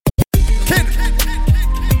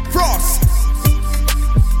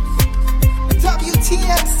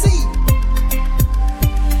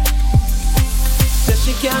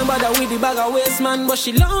man, but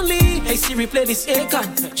she lonely. Hey Siri, play this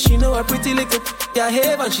Akon. She know a pretty little I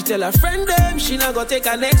have, and she tell her friend them she not gonna take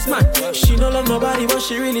her next man. She no love nobody, but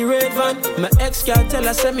she really rate van. My ex girl tell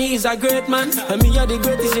her say me is a great man, and me are the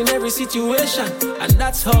greatest in every situation. And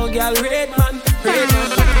that's how girl rate man, rate man.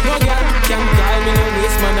 No girl can call me no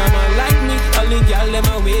waste man, a man like me. Only girl them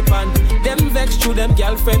a wait man. Them vex through them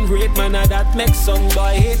girlfriend rate man, and that makes some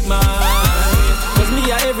boy hate man. Cause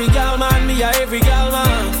me a every girl man, me a every girl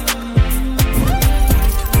man.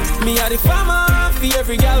 Me a the farmer, for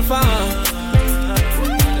every girl farm.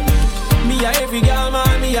 Me a every girl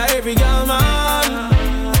man, me a every girl man.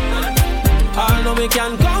 I know me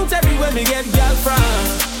can count everywhere me get girl from.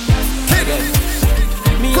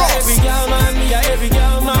 Me a every girl man, me a every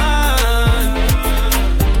girl man.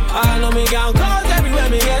 I know me can count everywhere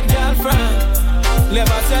me get girl from.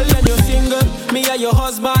 Never tell them you're single, me or your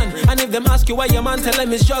husband. And if them ask you why your man, tell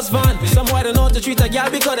them it's just fun. Some boy don't know how to treat a girl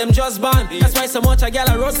because them just born. That's why so much a girl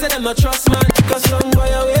a roast, say them not trust man. Cause some boy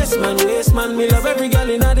a waste man. Me love every girl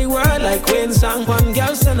in the world like Wayne Sang. One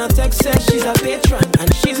girl send a text, says she's a patron,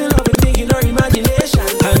 and she's in love with thinking her imagination.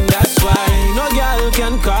 And that's why no girl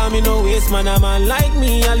can call me no waste man. A man like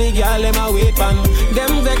me, all the girl them a wait man.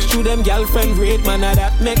 Them vex through them girlfriend rate man, and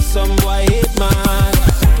that makes some boy hate man.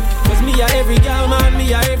 Cause me a every girl man,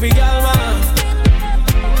 me a every girl man.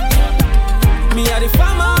 Me a the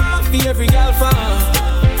farmer, for every girl farm.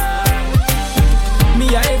 Me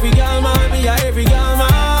a every girl man, me a every girl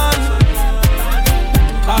man.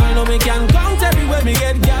 I know me can count everywhere me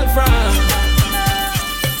get girl from.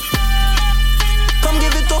 Come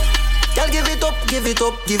give it up, girl give it up, give it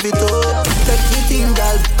up, give it up. Take the thing,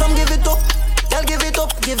 girl, come give it up. Girl give it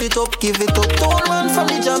up, give it up, give it up. Don't run from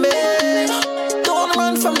the jam, don't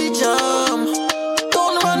run from the jam.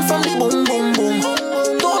 Don't run from the boom, boom, boom.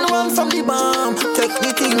 Don't run from the bomb. Take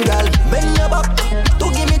the thing, girl, bend your back.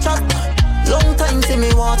 Don't give me chat. Long time see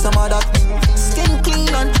me want some of that. Skin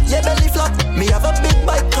clean and your belly flat. Me have a big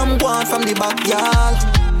bike, come go on from the back, y'all.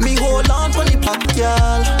 Me hold on from the back,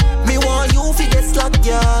 y'all. Me want you to get slack,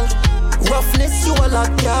 y'all. Roughness, you a lot,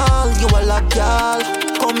 y'all. You a lot, y'all.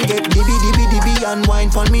 Come get dibby and wine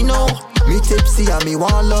for me now. Me tipsy and me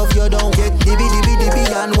want love you down. Get dibby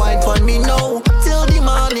and wine for me now. Till the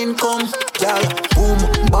morning come, y'all. Boom,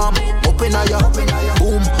 bam, up in a ya.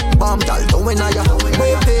 Boom, bam, y'all, down in a ya.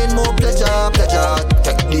 More pain, more pleasure.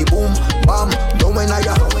 Take the boom, bam, down in a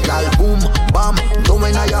ya. Y'all, boom, bam, down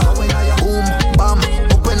in a ya. Boom, bam,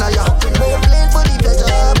 up in a ya. More pain for the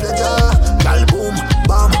pleasure. Y'all, boom,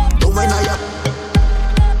 bam, down in a ya.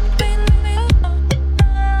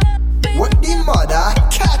 What the mother?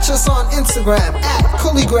 Catch us on Instagram at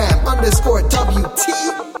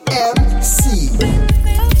Cullygram_WTMC.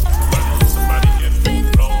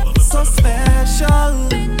 So special.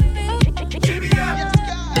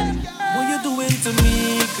 What you doing to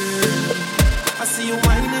me, girl? I see you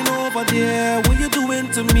whining over there. What you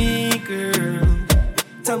doing to me, girl?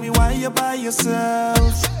 Tell me why you by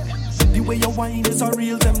yourself. The way you whine is a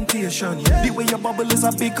real temptation. The way you bubble is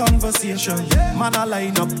a big conversation. Man, I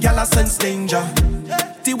line up, y'all I sense danger.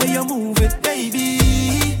 The way you move it, baby.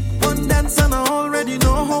 One dance and I already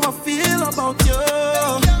know how I feel about you.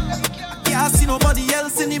 I can't see nobody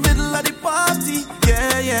else in the middle of the party.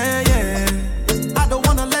 Yeah. I don't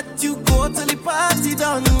wanna let you go till the party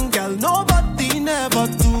done, girl. Nobody never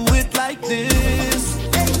do it like this.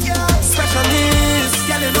 Specialist,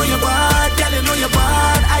 girl, you know you're bad, girl, you know you're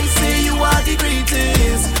bad. I say you are the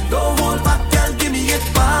greatest. Don't hold back, girl, give me it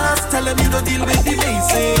fast. Tell them you don't deal with the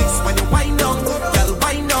basics. When you wind down, girl,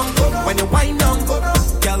 wind down. When you wind down,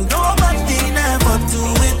 girl, nobody never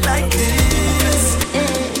do it like this.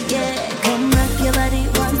 Yeah, come rock your body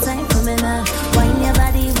one time for me now. Wind your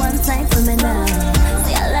body one time for me now.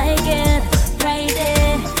 Say I like it, right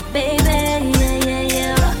there, baby.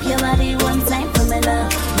 Yeah. Rock your body one time for me now.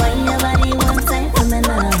 Wind your body one time for me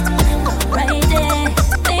now. Right there,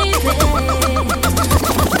 baby.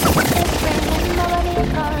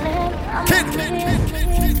 Kid,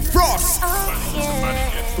 Frost. Oh,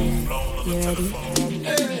 yeah. You ready?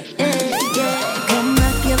 Yeah. Come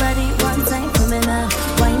rock your body one time for me now.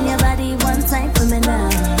 Wind your body one time for me now.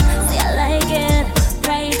 Say I like it,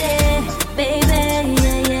 right there, baby.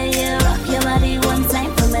 Yeah. Rock your body one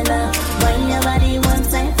time for me now. Wind your body one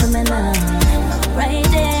time for me now. Right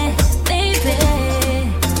there, baby.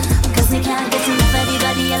 Cause me can't get enough of the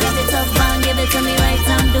body. I love it up and give it to me right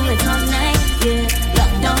time. Do it all night, yeah.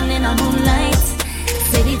 Locked down in a moonlight.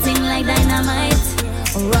 Say the thing like dynamite.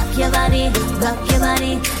 Rock your body.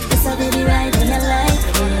 It's a baby ride in your life,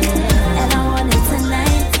 yeah. And I want it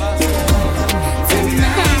tonight.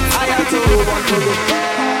 I had to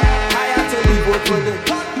leave what to do.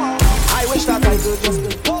 I wish that I could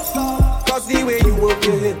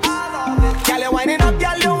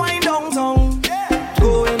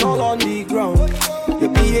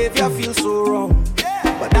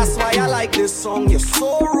song, you're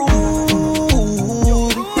so rude.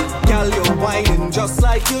 Girl, you're whining just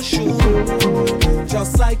like you should.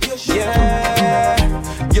 Just like you should.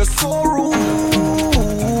 Yeah, you're so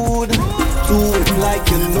rude. Do it like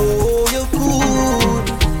you know you could.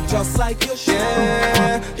 Just like you should.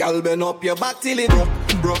 Yeah, girl, bend up your back till it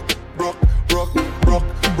broke.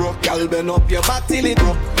 Girl, bend up your back till it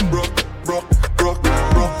broke.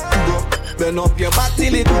 Bend up your back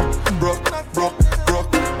till it broke.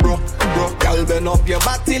 Girl, bend up your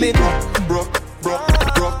back till it broke.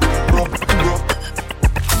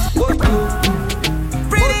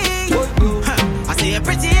 Pretty. I say you're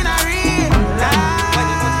pretty in a real life.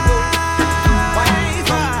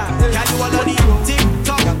 Can you all on the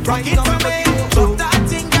TikTok? Rock it for me. Drop that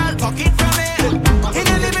thing, girl. Rock it for me. In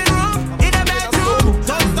the living room, in the bedroom.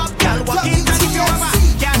 Don't stop, girl. Walk in and if you have a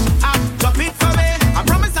cash out, drop it for me. I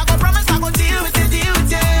promise I go deal with it.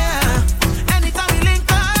 Anytime we link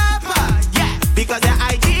up, yeah. Because the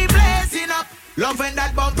IG blazing up. Love when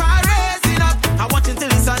that bumper raising up. I watch until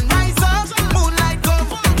the sun rise up. Moonlight come,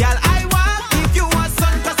 girl, I want if you want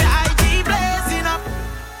sun. Cause the IG blazing up.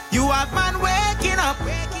 You have man waking up.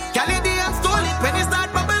 Girl, you damn stole it when you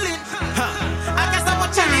start bubbling. I guess I'm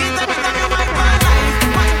what you need. Every time you wipe my life.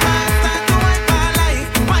 Wine pan, start to wipe my life.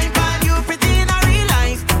 Wine pan, you pretty in a real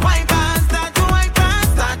life. Wine pan, start to wipe pan.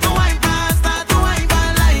 Start to wipe pan, start to wipe my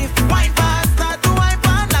life. Wine pan, start to wipe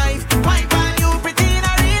my life. Wine pan, you pretty in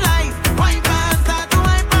a real life. Wine pan, start to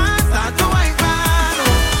wipe pan. Start to wipe pan.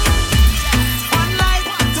 One light,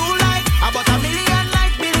 two light, about a million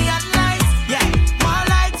light, billion lights. Yeah, more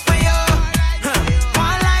lights for you.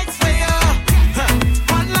 More lights for you.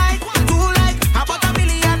 One light, two light, about a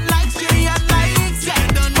million lights, billion lights. Yeah,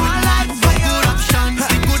 more lights for you.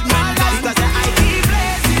 Good man, because the IG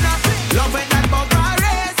blazing up. Love when that bumper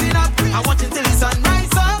raising up. I watch until the sun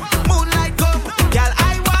rise up. Moonlight come, girl,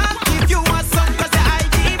 I want if you want sun. Cause the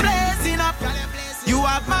IG blazing up. You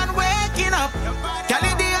have man waking up. Girl,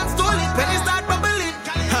 you damn stole it when you start bubbling.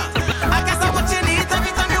 I guess I'm what you need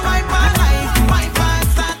every time you wipe my life. Wine pan,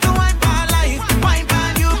 start to wipe my life. Wine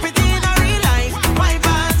pan, you pretty in a real life. Wine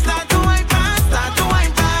pan, start to wipe pan. Start to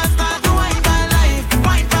wipe pan, start to wipe my life.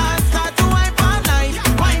 Wine pan, start to wipe my life.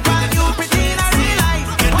 Wine pan, you pretty in a real life.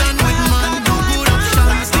 You done with man, no good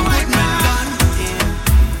options, the good man done.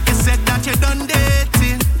 You said that you done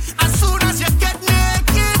dating. As soon as you get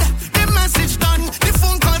naked, the message done, the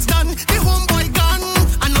phone calls done, the homeboy gone.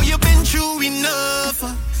 I know you've been through enough.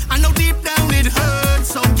 I know deep down it hurts.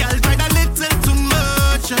 So girl, tried a little too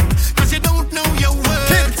much. Cause you don't know your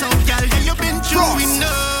worth. So girl, yeah, you've been through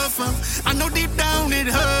enough. I know deep down it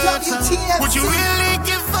hurts. Would you really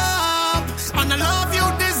give up on the love you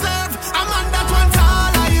deserve? I'm on that one,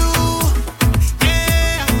 all of you.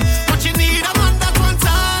 Yeah, what you need, I'm on that one,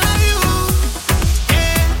 all of you.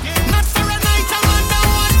 Yeah, not for a night, I'm on that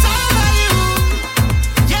one, all of you.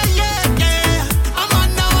 Yeah, I'm on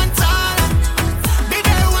that one, all. Be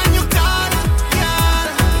there when you call, girl.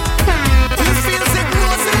 Who feels it,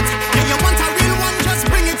 knows it. Yeah, you want a real one, just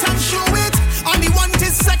bring it and show it. All you want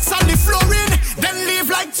is sex on the flooring, then leave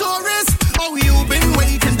like tourists. Oh, you've been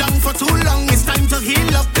waiting down for too long. It's time to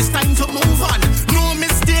heal up, it's time to move on. No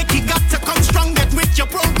mistake, you got to come strong, get with your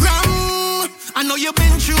program. I know you've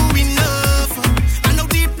been through enough. I know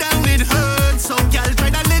deep down it hurts. So girl,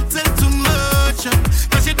 tried a little too much.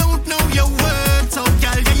 Cause you don't know your worth. So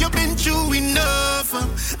girl, yeah, you've been through enough.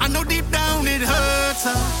 I know deep down it hurts.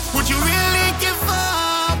 Would you really give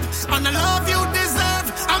up on the love you deserve?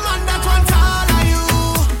 I'm on that one, all of you.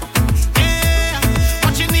 Yeah,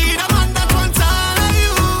 what you need, I'm on that one, all of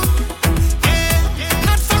you. Yeah,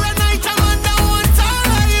 not for a night, I'm on that one, all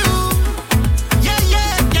of you. Yeah,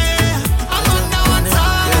 I'm on that one,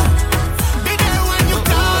 all. Be there when you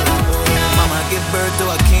call. Yeah. Mama give birth to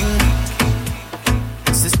a king.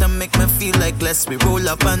 Sister make me feel like let's we roll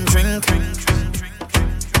up and drink.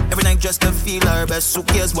 Every night just to feel our best. Who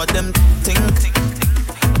cares what them think?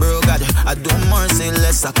 Bro, God, I do more, say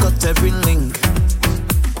less. I cut every link.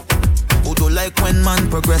 Who do like when man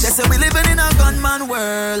progress? They say we living in a gunman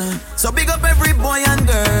world. So big up every boy and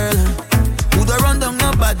girl who don't run down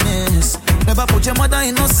no badness. Never put your mother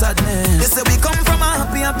in no sadness. They say we come from a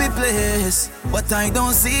happy place, but I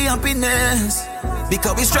don't see happiness.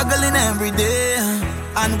 Because we struggling every day,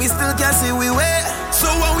 and we still can't see we way. So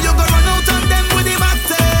how you gonna run out on them with the back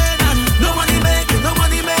ten? And no money making, no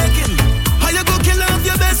money making. How you go kill off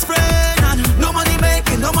your best friend? And no money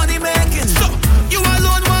making, no money making. So you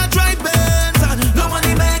alone want drive Benz? And no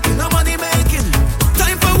money making, no money making.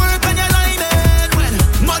 Time for work on your line when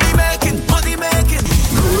money making, money making.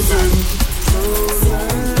 Cruising,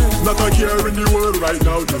 not a care in the world right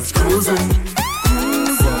now, just cruising.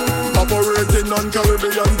 Operating in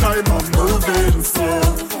Caribbean time, I'm moving slow.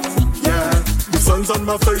 Yeah, the sun's on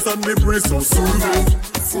my face and the breeze so soothing.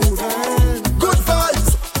 Good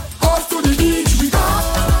vibes, off to the beach we go.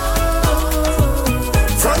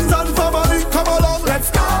 Friends and family, come along,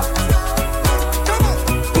 let's go. Come on,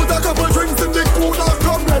 put a couple drinks in the cooler,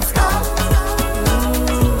 come, let's go.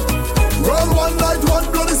 Roll one night,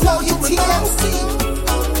 one bloody slow, you will know.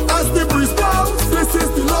 As the breeze blows, this is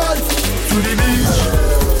the life. To the beach,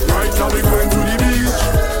 right now we going to the beach.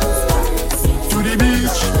 To the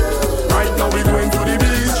beach, right now we going to the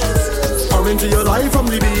beach. Come into your life from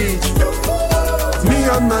the beach. Me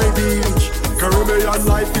and my beach. Caribbean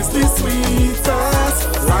life is the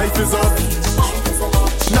sweetest. Life is a beach.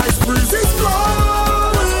 Nice breeze is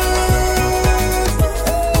blowing.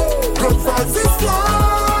 Good vibes is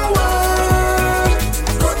flowing.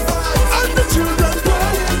 Good vibes and the children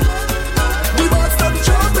playing. The birds them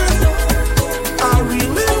chirping. I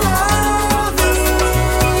really love it.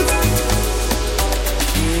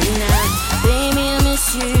 Now, baby, I miss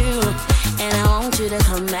you, and I want you to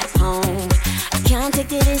come back home. I can't take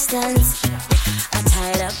the distance. I'm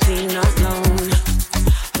tired of being alone.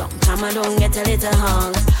 Long time I don't get a little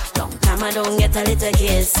hug. Long time I don't get a little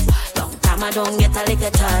kiss. Long time I don't get a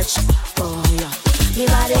little touch. Oh yeah, me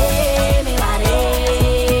body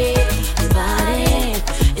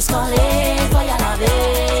is calling for your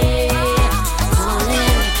loving.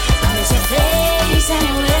 Calling, I miss your face and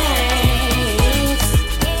your wings.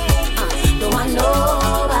 Don't want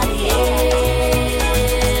nobody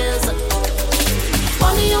else.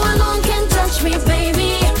 Only you alone can touch me,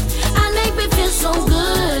 baby, and make me feel so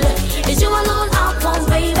good. It's you alone I want,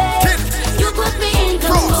 baby. You put me in the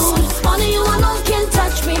mood. Only you alone can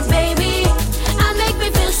touch me, baby, and make me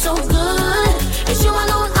feel so good. It's you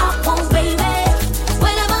alone I want, baby.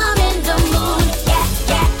 Whenever I'm in the mood, yeah,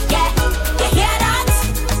 yeah, yeah. You hear that?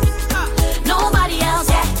 Nobody else,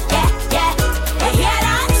 yeah, yeah, yeah. You hear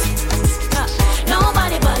that?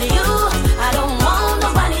 Nobody but you. I don't want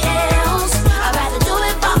nobody else. I'd rather do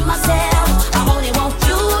it by myself. I only want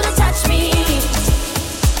you to touch me.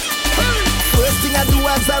 First thing I do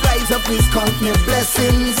as I rise up is count my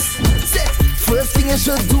blessings. First thing you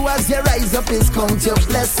should do as you rise up is count your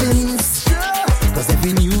blessings. Cause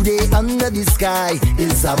every new day under the sky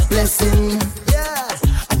is a blessing.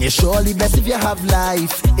 And you're surely blessed if you have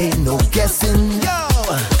life, ain't no guessing.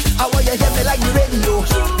 I want you hear me like the radio.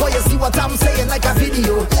 Want you see what I'm saying like a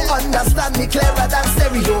video. Understand me clearer than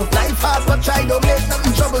stereo. Life hard but try don't make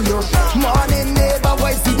nothing trouble you. Morning neighbor,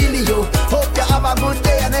 voice the dealio. Hope you have a good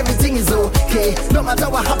day and everything is okay. No matter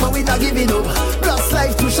what happen, we not giving up. Plus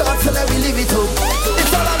life too short, so let me live it up.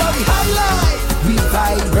 It's all about the high life. We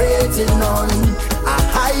vibrating on a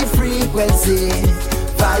high frequency.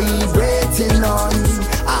 Vibrating on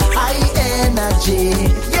a high energy.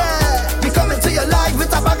 Yeah, we coming to your life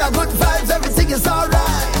with a bag of good vibes. Everything is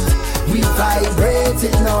alright. We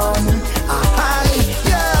vibrating on a high.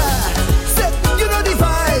 Yeah, say, you know the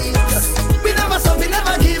vibes. We never stop, we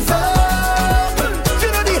never give up.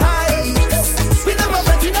 You know the heights. We never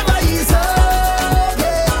break, we never ease up.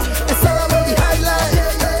 Yeah, it's all about the highlight.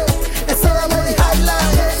 It's all about the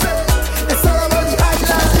highlight. It's all about the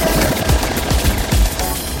highlight.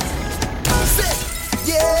 Say,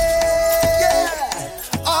 yeah,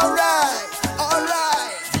 alright,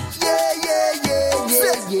 yeah.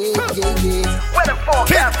 When the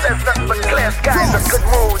forecast says nothing but clear skies and good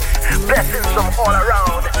moods, blessings from all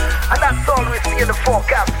around, and that's all we see in the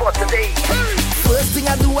forecast for today. First thing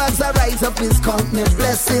I do as I rise up is count my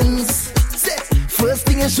blessings. First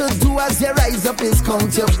thing you should do as you rise up is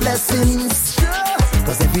count your blessings.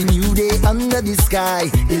 Cause every new day under the sky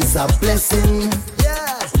is a blessing.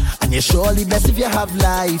 And you're surely blessed if you have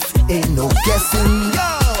life, ain't no guessing.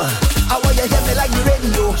 I want you hear me like the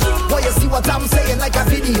radio. Want you see what I'm saying like a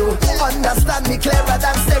video. Understand me clearer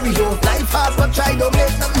than stereo. Life hard but try don't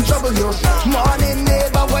make nothing trouble you. Morning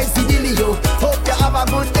neighbor, voice the dealio. Hope you have a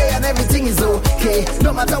good day and everything is okay.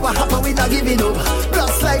 No matter what happen, we not giving up.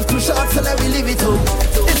 Plus life too short, so let me live it up.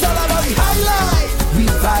 It's all about the high life. We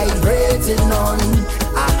vibrating on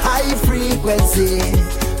a high frequency.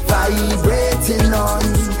 Vibrating on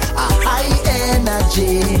a high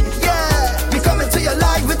energy. Yeah, we coming to your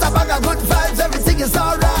life with a bag of good vibes. Everything is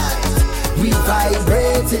alright. We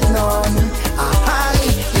vibrating on a high.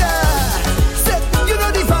 Yeah, say, you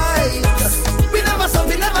know the vibes. We never stop,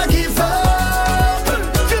 we never give up.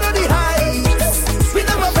 You know the heights. We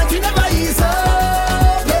never break, we never ease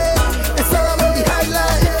up. Yeah, it's all about the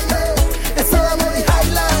highlight. It's all about the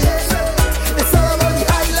highlight. It's all about the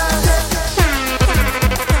highlight.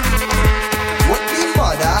 What the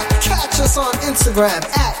mother? Catch us on Instagram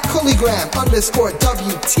at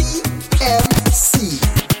Cullygram_WT. MC.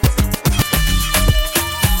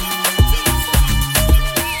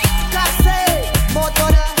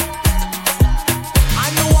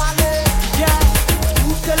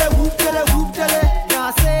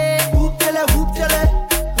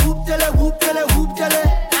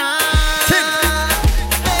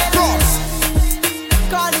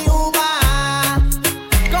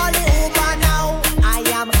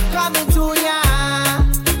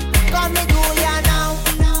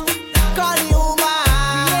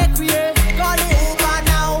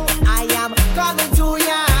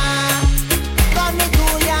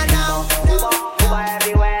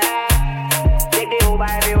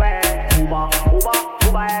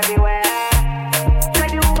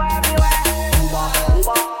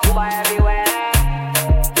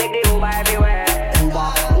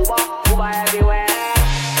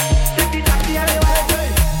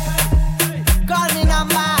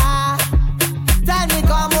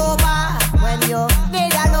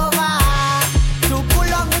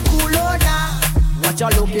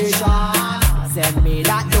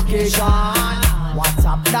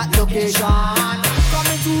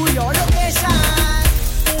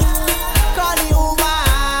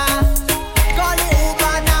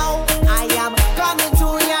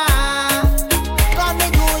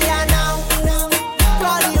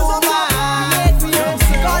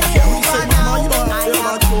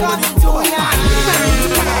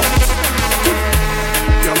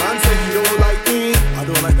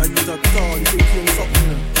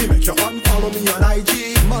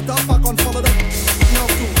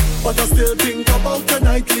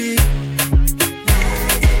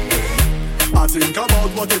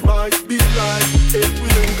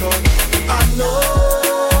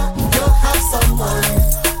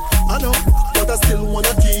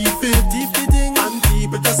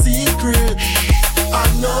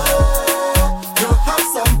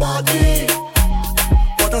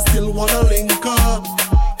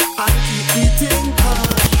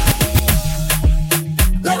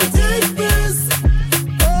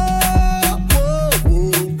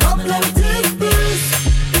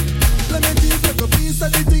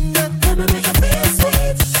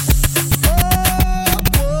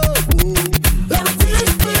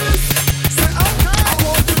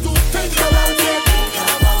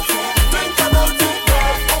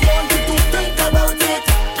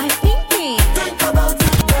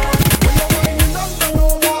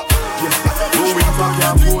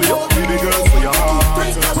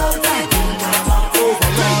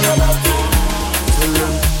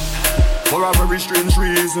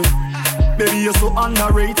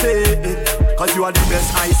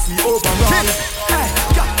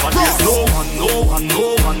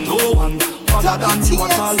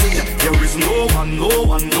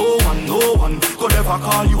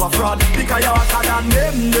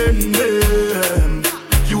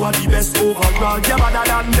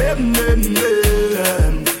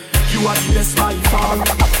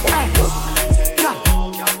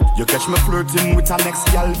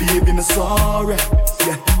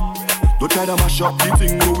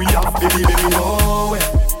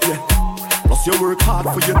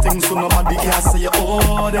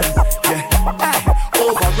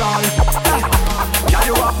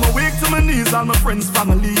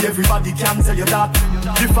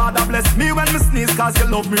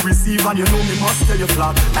 And you know me must tell you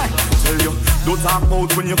flat. Tell you, don't talk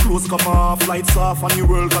about when your clothes come off, lights off and your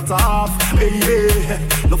world cut off. Hey, hey,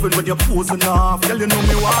 nothing when you're posing off. Tell you know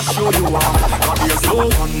me want to show you off. But there's no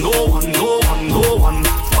one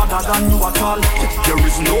better than you at all. There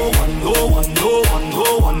is no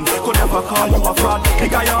one could ever call you a fraud.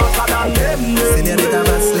 Because you're hotter than them. Señorita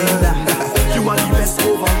más linda, you are the best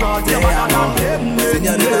overall. You're better than them.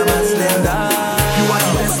 Señorita más linda, you are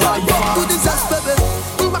the best by far. Do this as baby.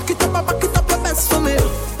 Back it up, the best for me.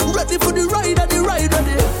 Ready for the ride and the ride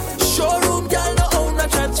ready. Showroom girl, no own a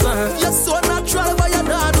transfer. You're so natural, but you're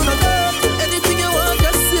not do nothing. Anything you want,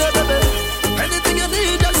 just say, baby. Anything you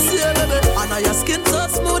need, just say, baby. And now your skin so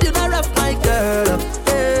smooth, you know rough, my girl.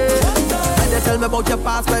 Hey. And they tell me about your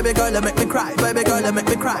past, baby girl, you make me cry. Baby girl, you make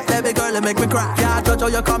me cry. Baby girl, you make me cry. Can't judge how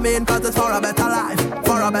you come in, cause it's for a better life.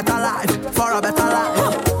 For a better life, for a better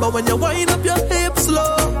life. But when you wind up your hips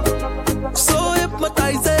slow, so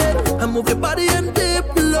hypnotizing, and move your body in deep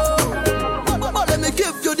low. But let me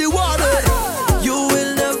give you the water. You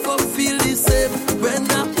will never feel the same when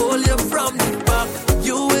I pull you from the back.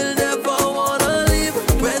 You will never wanna leave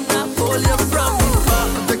when I pull you from the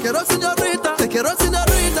back. Take it up, señorita. Take it up,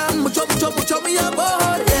 señorita. Mucho me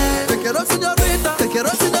aboard, yeah. Take it up, señorita. Take it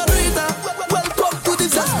up, señorita. Welcome to the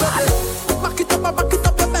zest, baby. Back it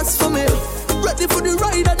up, the best for me. Ready for the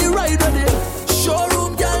ride and the ride ready.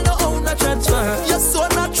 Showroom girl, no own a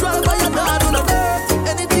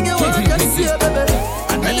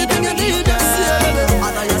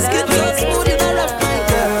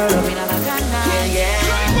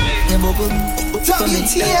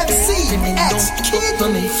TFC, X-Kid,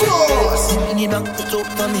 Frost. Bring it up to top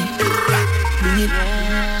for me. Bring it.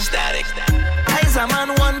 Static. I's a man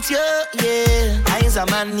want you, yeah. I's a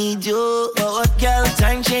man need you. But what girl,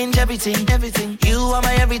 time change everything, everything. You are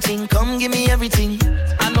my everything, come give me everything.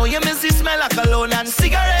 I know you miss the smell of cologne and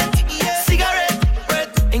cigarette, cigarette.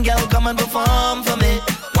 And girl, come and perform for me.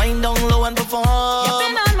 Wind down low and perform. You've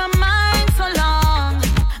been on my mind so long,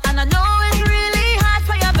 and I know it's really hard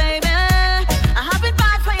for you, baby. I have it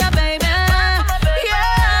bad for you, baby.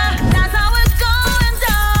 Yeah, that's how it's going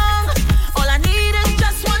down. All I need is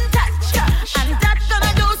just one touch, and that's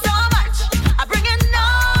gonna do so much. I bring it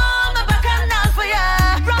on my bacchanal for you.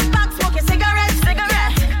 Rock back, smoking cigarette.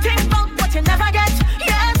 Think about what you never get,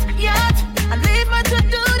 yet, and leave me to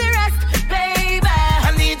do the rest, baby.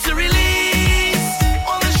 I need to release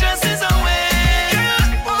all the stresses away.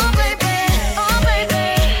 Oh baby, oh baby,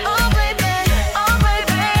 oh baby, oh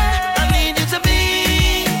baby. I need you to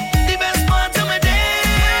be the best part of my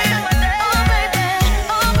day. Oh baby,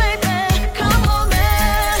 come on me.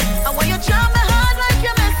 I want you jump me hard like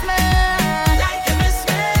you miss me. Like you miss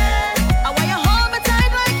me, I want you hold me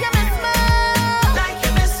tight like you miss me. like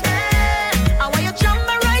you miss me, I want you jump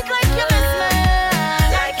me right like you miss me.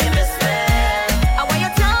 like you miss me. I want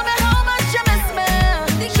you tell me how much you miss me.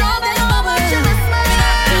 Show me how much you miss me.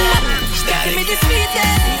 Give me the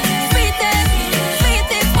sweetest, sweetest,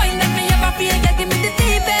 sweetest wine that me ever feel. Girl, give me the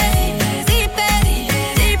deepest, deepest,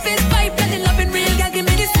 deepest vibe. Girl, the loving real. Girl, give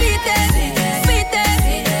me the sweetest, sweetest,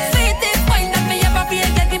 sweetest wine that me ever feel.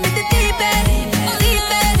 Girl, give me the deepest,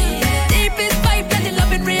 deepest, deepest vibe. Girl, the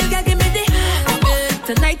loving real. Girl, give me the.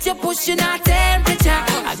 Tonight you're pushing our temperature.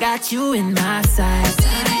 I got you in my sights.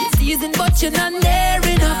 It's season, but you're not near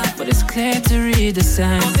enough. But it's clear to read the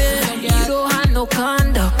signs. You don't have no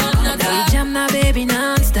conduct. Now you jam my baby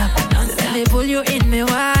non-stop. So let me pull you in me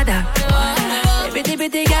water. Bitty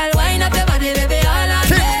bitty girl, wind up your body, baby, all on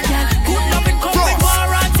it. Good loving, come with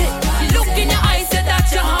warranty. You look in your eyes, say that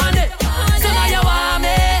you're on it. So now you want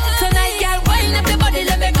me. Tonight, girl, wind up your body,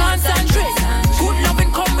 let me concentrate. Good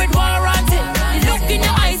loving, come with warranty. You look in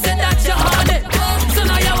your eyes, say that you're on it. So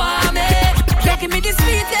now you want me. Yeah, give me the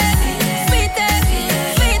sweetest, sweetest,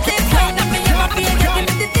 sweetest wine that me ever feel. Yeah, give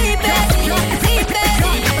me the deepest, deepest,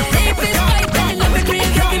 deepest vibe that me love it real.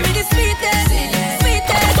 Yeah, give me the sweetest,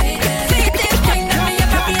 sweetest, sweetest wine that me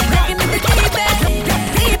ever feel. Yeah, give me the deepest,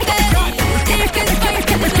 deepest, deepest vibe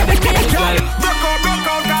that me love it real. Broke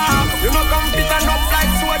out, you know come fit and up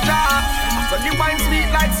like soda. So you wine sweet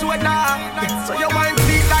like soda. So you wine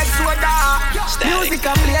sweet like soda. Music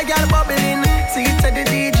a play, girl bubbling. See it to the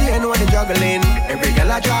DJ and what they juggling. Every girl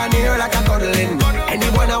a draw near like a cuddling.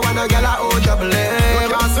 Anyone I want a girl a oh juggling. You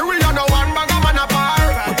can't see we are no one bag of man apart.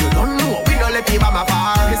 But you don't know we don't let people my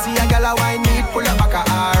far. You see a girl a wine need pull up back a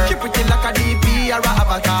R. Keep it like a DP or a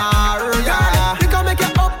avatar. Yeah, we can make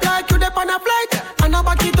it up like you dip on a flight. And I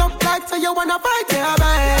back it up like so you wanna fight, yeah,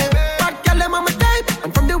 babe. Bad girl, them on my type. And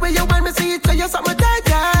from the way you want me see it, so you suck my tight,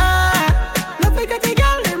 yeah. Love me get the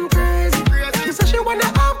girl, them crazy. You say she wanna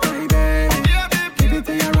have my baby. Give it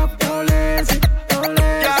to your up, don't lazy, don't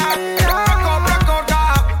lazy. Yeah, break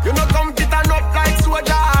out, you know come fit and up like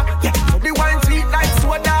soda. Yeah, so the wine sweet like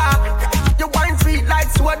soda. Your wine sweet like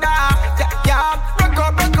soda. Yeah, break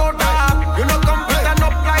out, you know come fit and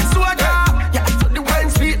up like soda. Yeah, so the wine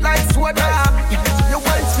sweet like soda. Yeah, so your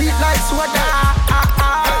wine sweet like soda.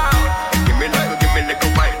 Give me like a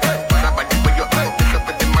wine. Somebody put your eyes up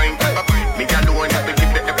with the mind. Me alone have to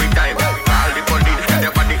give it every time. All the police and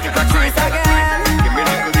their body is a crime. Give me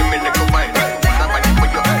like a wine. Somebody put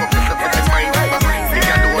your eyes up with the mind. Me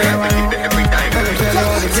alone have to give it every time.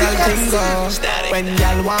 When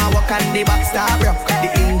y'all want walk on the back start rock, the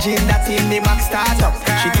engine that's in the back start up.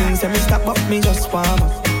 She thinks me stop up, me just warm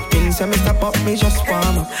up. Thinks me stop up, me just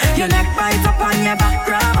warm up. Your neck bite up and your back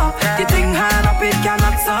grab up. The thing hard up, it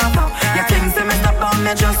cannot stop up. Your things me stop up,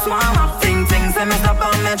 me just warm up. Things me stop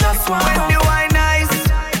up, me just warm up. When the wine nice,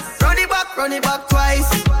 run it back twice.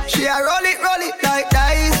 She a roll it like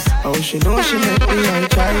dice. Oh, she know she make me right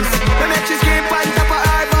choice. The make she scream on top of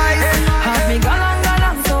her voice. Have me galang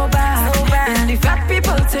so bad. And the fat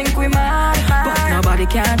people think we mad, but nobody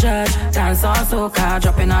can judge. Dance on soca,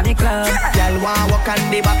 dropping on the club. Y'all want walk on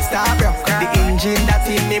the back start rock. The engine that's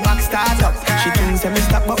in the back start up. She thinks me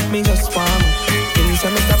stop up, me just warm up. Thinks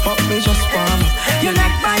me stop up, me just warm up. Your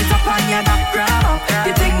neck bite up and your back grab up.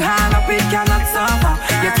 The thing hard up, it cannot stop up.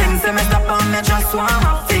 Your things me stop up, me just warm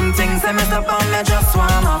up. Things me stop up, me just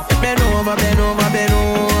warm up. Bend over, bend over, bend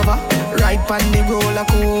over. Right on the roller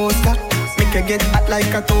coaster. Make you get hot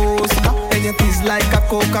like a toaster. Then you fizz like a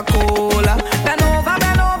Coca-Cola. Bend over,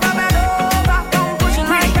 bend over, bend over. Don't push it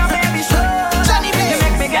like a baby show. Johnny Blaze.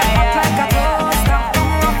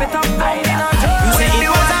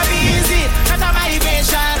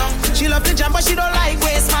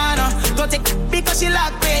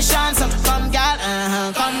 want some? Come gal,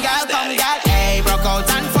 come gal, come gal. Hey, broke out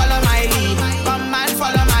and follow my lead. Come and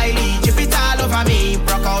follow my lead. Chip it all over me.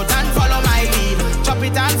 Broke out and follow my lead. Chop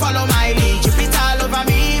it and follow my lead. Chip it all over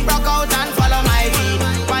me. Broke out and follow my lead.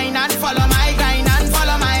 Wine and follow my grind and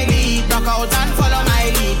follow my lead. Broke out and follow my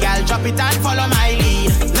lead. Gal, chop it and follow my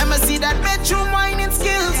lead. Let me see that bedroom whining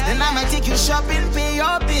skills. And I'ma take you shopping, pay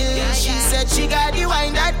your bills. She said she got the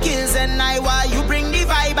wine that kills. And I want you bring the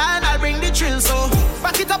vibe and I'll bring the thrill. So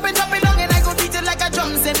back it up and drop it down and I go beat it like a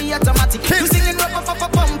drum semi-automatic. You singing up a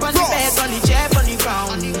pump on the bed, on the chair, on the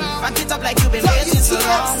ground. Back it up like you've been waiting so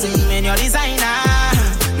long. And your designer,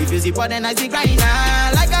 if you zip then I see grinder.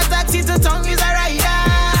 Like a taxi to tongue is a rider.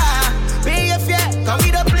 Pay your fare, come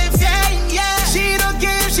with a play fare, yeah. She don't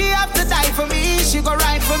care if she have to die for me. She go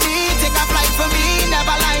ride for me, take a flight for me,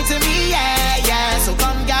 never lie to me, yeah, yeah. So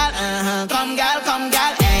come gal, come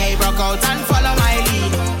gal, hey, broke out and follow my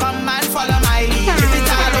lead. Come and follow my lead, chip it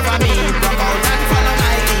all over me. Broke out and follow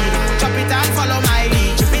my lead, chop it and follow my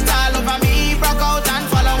lead. Chip it all over me, broke out and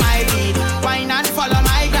follow my lead. Wine and follow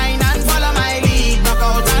my grind and follow my lead. Broke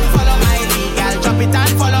out and follow my lead, gal, chop it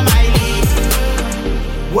and follow my lead.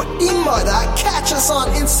 What the mother? Catch us on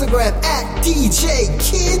Instagram at DJ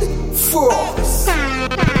Kid Frost.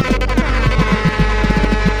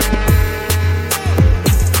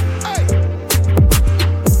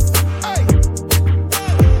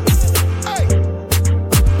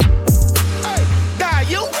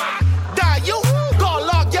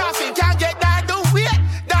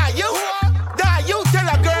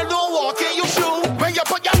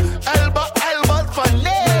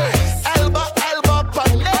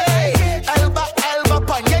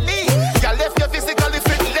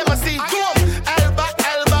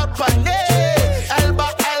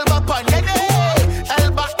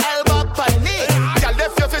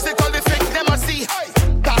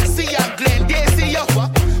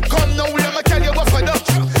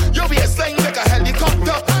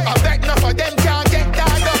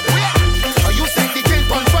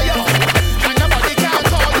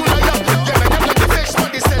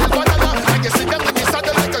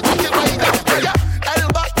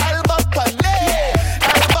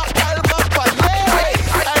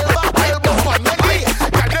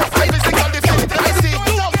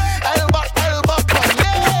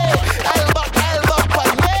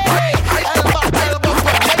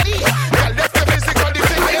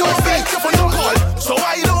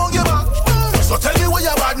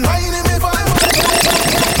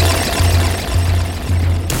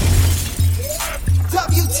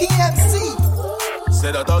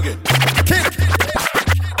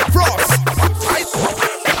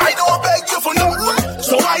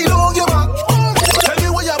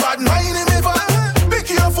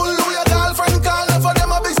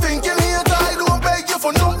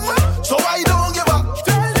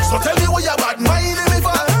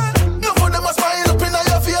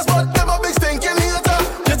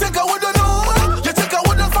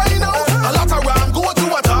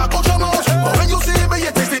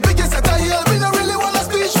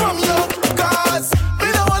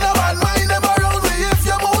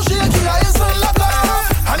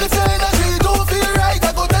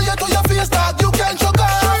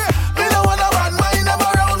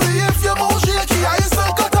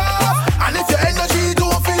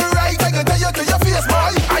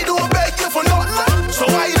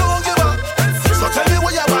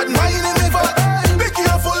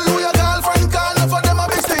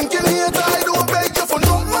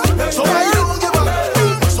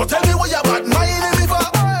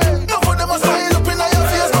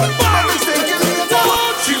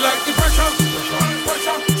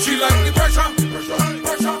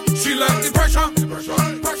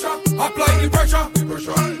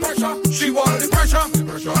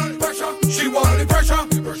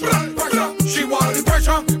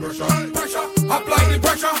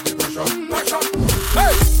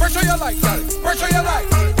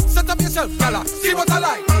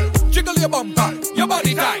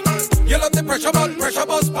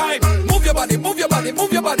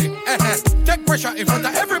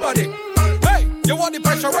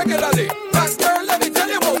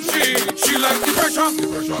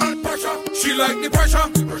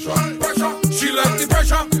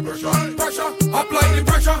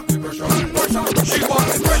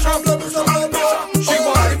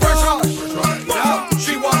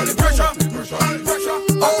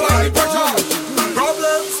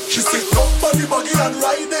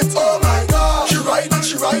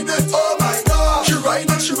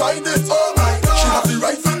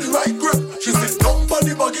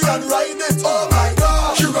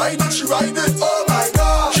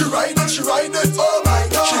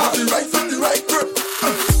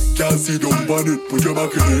 Girl, sit down on it, put your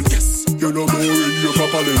back in it. Yes, you're no more in your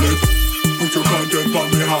proper limit. Put your content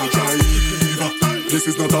on me hard drive. This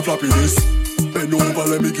is not a floppiness. Bend over,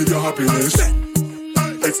 let me give you happiness.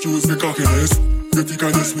 Excuse me cockiness. You think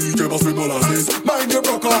I just sweet, you must be molasses. Mind you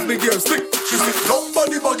broke off me gear stick. She sit down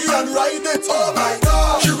on the buggy and ride it. Oh my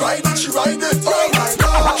God. She ride it, she ride it. Oh my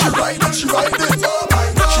God. She ride it, she ride it. Oh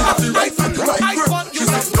my God. She have the right foot, the right grip. She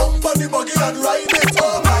sit down on the buggy and ride it.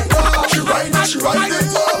 Oh my God. She ride it, she ride it.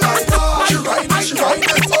 Oh my God. She ride it, she ride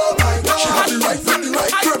it. Oh my God. She have the right foot, the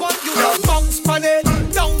right grip. Now bounce on it,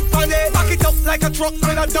 down on it. Back it up like a truck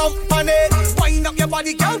with a dump on it. Wind up your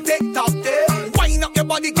body, girl, take top there. Wind up your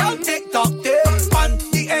body, girl, take top there. On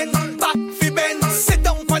the end, back fi bend. Sit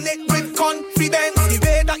down on it with confidence. The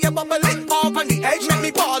way that you bubble it up on the edge, make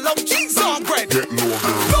me ball up cheese on bread. Get low,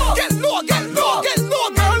 girl. Get low, get low, get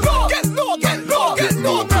low, girl. Get low, get low, get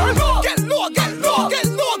low, girl. Get low, get low, get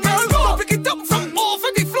low, girl. Pick it up from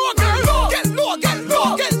over the floor, girl. Get low, get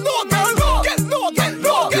low, get low, girl. Get low, get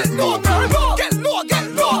low, get low, girl. Get low, get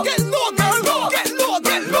low, get low, girl. Get low,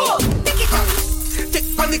 get low. Pick it up. Tick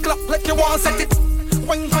on the clock like you want set it.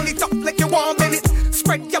 Wine on the top like you want bend it.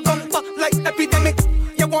 Spread your bumper like epidemic.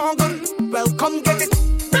 You want gun? Well, come get it.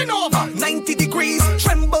 Bend over 90 degrees.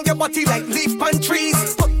 Tremble your body like leaf pan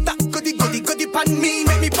trees. Put that goody goody goody pan me.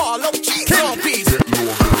 Make me ball up cheese on peas. Get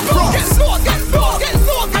low, get low, get low, get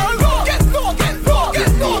low, girl. Get low, get low, get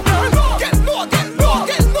low, girl. Get low, get low,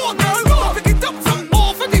 get low, girl. Pick it up from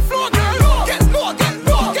over the floor, girl. Get low, get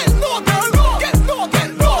low, get low, girl. Get low, get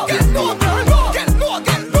low, get low, girl. Get low,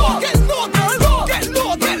 get low, get low, girl. Get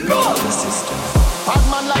low, get low. Bad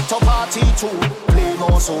man like to party too. Play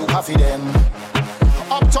more soca for them.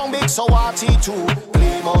 Uptown big so hearty too.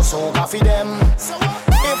 Play more soca for them.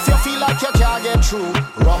 If you feel like you can't get through,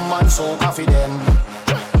 rum and soca for them.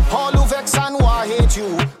 All who vex and who hate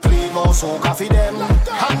you, play more soca for them.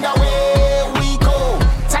 And away we go.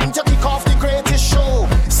 Time to kick off the greatest show.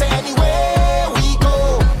 Say anywhere we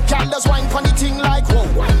go. Candles wine pon the thing like whoa.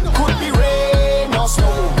 Could be rain or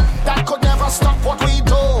snow. That could never stop what we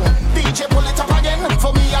do. DJ pull it up again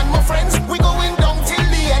for me and my friends. We going down till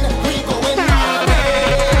the end. We going all day.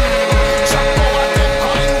 Jack Power them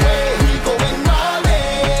calling way. We going all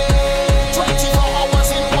day. 24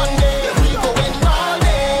 hours in one day. We going all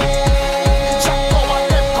day. Jack Power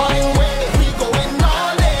them calling way. We going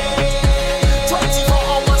all day. 24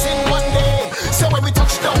 hours in one day. So when we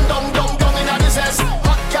touch down, down, down, down in the zest.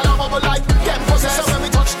 Hot gal a bubble like them possess. So when we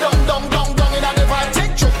touch down, down, down, down in the vibe.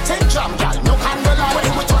 Take trip, take jam, gal. No candlelight.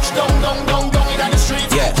 When we touch down, down, down, down in the street.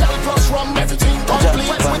 Yeah. Gal plus rum, everything complete.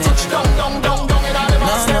 When we touch down, down, down, down in the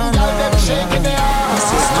vibe. Them gal them shaking their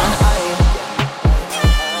ass. This is not I.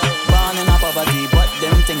 Born in a poverty, but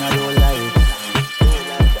them thing I don't like.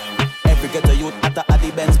 Every ghetto youth at the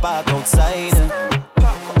Benz park outside.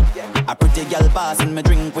 A pretty girl passing me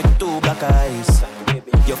drink with two black eyes.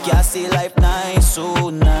 You can't see life nice, so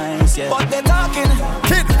nice, yeah. But they talking,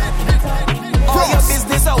 kid. All your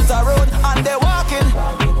business out the road and they walking.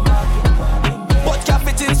 But can't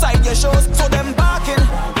fit inside your shows, so them barking.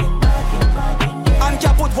 And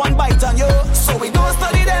can't put one bite on you, so we don't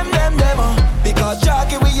study them. Because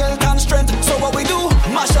Jackie we health and strength. So what we do?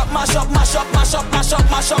 Mash up, mash up, mash up, mash up, mash up,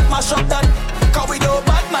 mash up, mash up that. Cause we do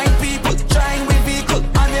bad mind people, trying we vehicle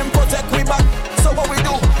and them protect we back. So what we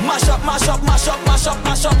do? Mash up, mash up, mash up, mash up,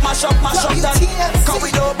 mash up, mash up, mash up that. Cause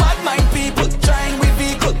we do bad mind people, trying we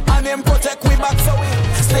vehicle and them protect we back. So we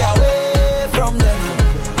stay away from them,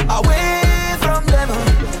 away from them,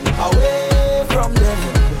 away from them,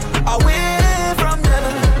 away from them.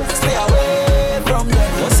 Stay away from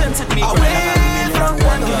them. What sense it me? Away from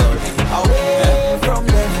them, away from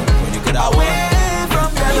them, away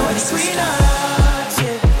from them. You are the queen heart,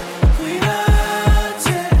 yeah, queen heart,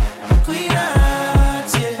 yeah, queen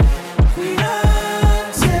heart, yeah, queen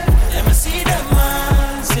heart, yeah. Let me see them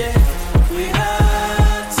hands, yeah, queen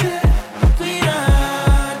heart, yeah, queen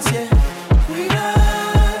heart, yeah, queen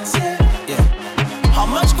heart, yeah, yeah. How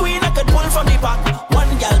much queen I could pull from the pack?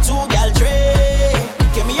 One gal, two gal, three.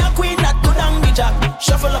 Give me a queen that could hang the jack.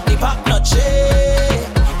 Shuffle up the pack, not shade.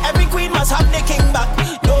 Every queen must have the king back.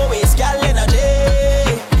 No waste gal energy.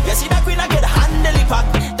 You see that queen I get handle the pack.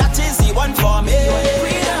 That is the one for me.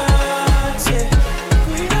 Queen heart, yeah,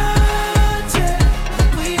 queen heart, yeah,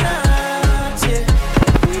 queen heart, yeah,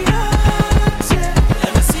 queen heart, yeah.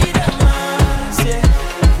 Let me see them hands, yeah,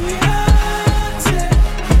 queen heart, yeah,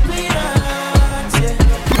 queen heart, yeah.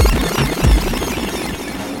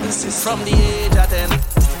 This is from the age of 10.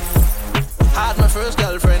 Had my first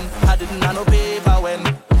girlfriend, I didn't have no paper when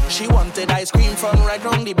she wanted ice cream from right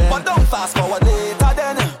round the bend. But don't fast forward later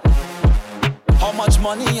then. How much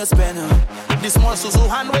money you spend? the small Suzu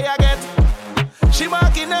hand where I get. She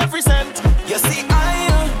marking every cent. You see,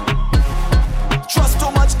 I trust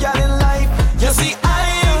too much girl in life. You see, I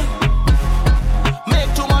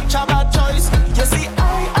make too much a bad choice. You see, I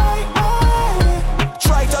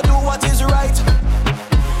try to do what is right.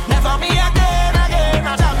 Never me again.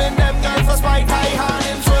 I'm having them girls for spite. I hand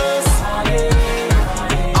in first.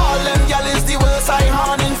 All them girl is the worst. I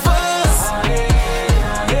hand in first.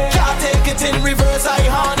 Can't take it in reverse. I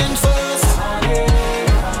hand in first.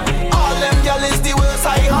 All them girl is the worst.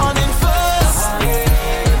 I hand in first.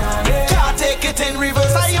 Can't take it in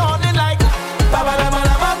reverse. I hand in like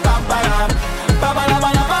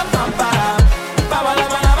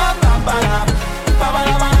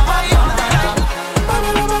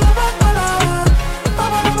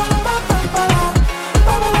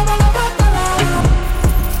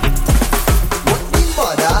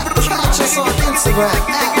Instagram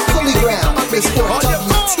at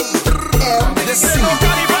Polygram_WTMC.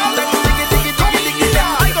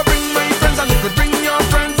 I go bring my friends and you could bring your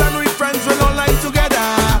friends and we friends will all line together.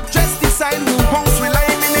 Just decide who house will I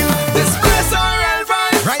mean in this place or else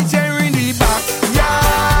right here in the back. Yeah,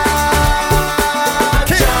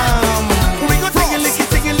 jam. We go take a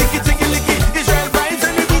licky. Israel vibes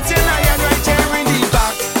and we beat your lion right here in the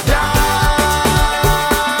back. Yeah,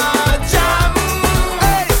 jam.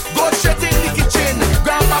 Hey, go straight in the kitchen,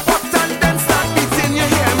 grab a pot and then start beating. You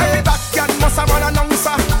hear me? Backyard must have an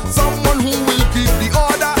announcer, someone who will keep the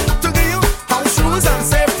order to give you house rules and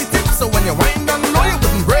safety tips. So when you wind down low, you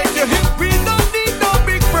wouldn't break your hip. We don't need no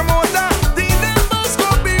big promoter. The neighbors go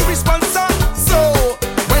be responsible. So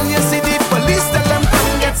when you see the police, tell them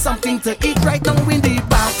come get something to eat right now in the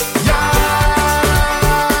back. Yeah,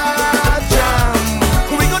 jam.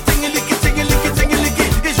 We go tingy licky.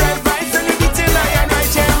 Israel vibes and we beat your lion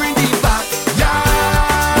right here in the back. Yeah,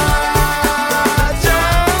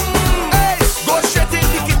 jam. Hey, go straight in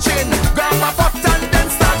the kitchen, grab a pot and then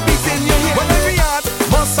start beating your head. Well, every yard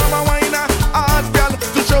must have a whiner, hard girl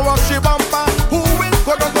to show off she bumper. Who will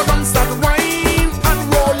go down, start wine and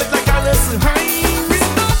roll it like Alice Hine. We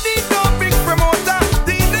don't need no big promoter.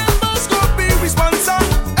 The neighbors go be responsible.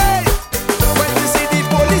 Hey, when you see the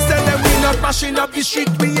police, tell them we not mashing up the street.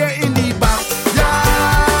 We here in the back. Yeah,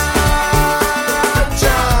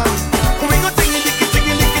 jam. We go tingy licky.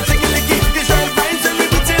 Israel vibes and we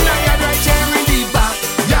beat your lion right here in the back.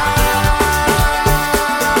 Yeah,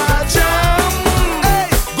 jam. Hey,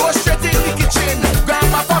 go straight in the kitchen,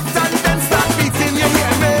 grab a pot and then start beating. You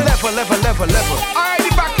hear me? Level. Alright, the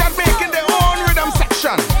backyard making their own rhythm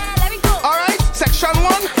section. Alright, section 1.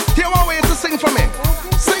 Here one way to sing for me.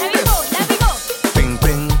 Sing this. Ping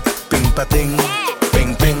pa ting.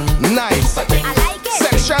 Ping. Nice.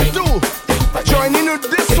 Section 2. Join in with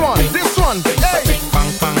this one. Hey.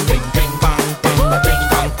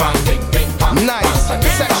 Nice.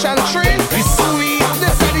 Section 3. The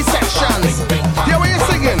sweetness of the sections. Here what you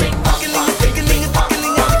singing.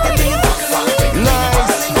 Nice.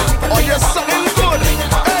 Oh, you're singing good.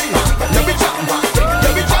 Hey. Let me jam.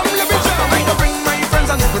 I go bring my friends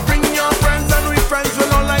and you could bring your friends and we friends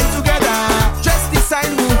will all line together. Just decide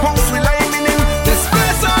who house will I mean in this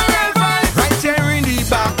place or else right here in the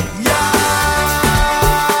back. Yeah,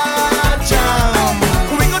 jam.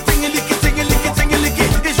 We go tingy licky.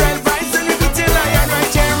 Israel vibes and we beat your lion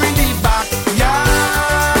right here in the back. Yeah,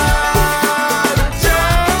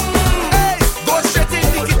 jam. Hey, go straight in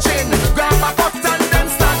the kitchen, grab a pot and then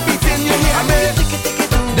start beating. You hear me?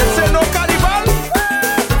 This ain't no carnival.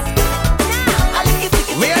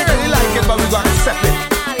 We ain't really like it, but we got to accept it.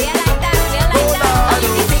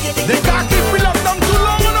 They can't keep me locked down too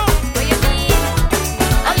long, you know.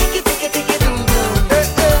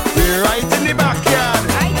 We're right in the backyard.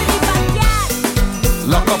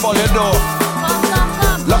 Lock up all your door.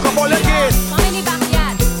 Lock up all your gates.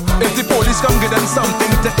 If the police come, give them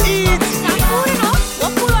something to eat.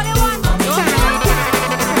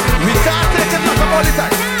 We can't take it, lock up all the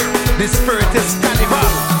time. The spirit is carnival.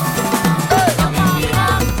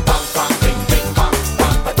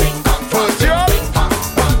 Put you up.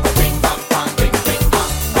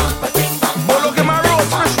 Bolo que my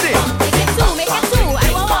rose fresh day.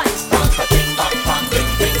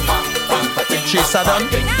 Chase her done.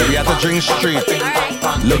 We have to drink straight.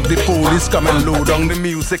 Look, the police coming. Low down the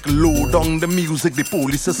music. The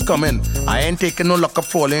police is coming. I ain't taking no lock up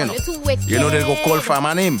for you know. You know they go call for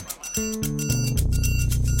my name.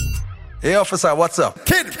 Hey officer, what's up?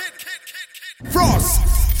 Kid Frost.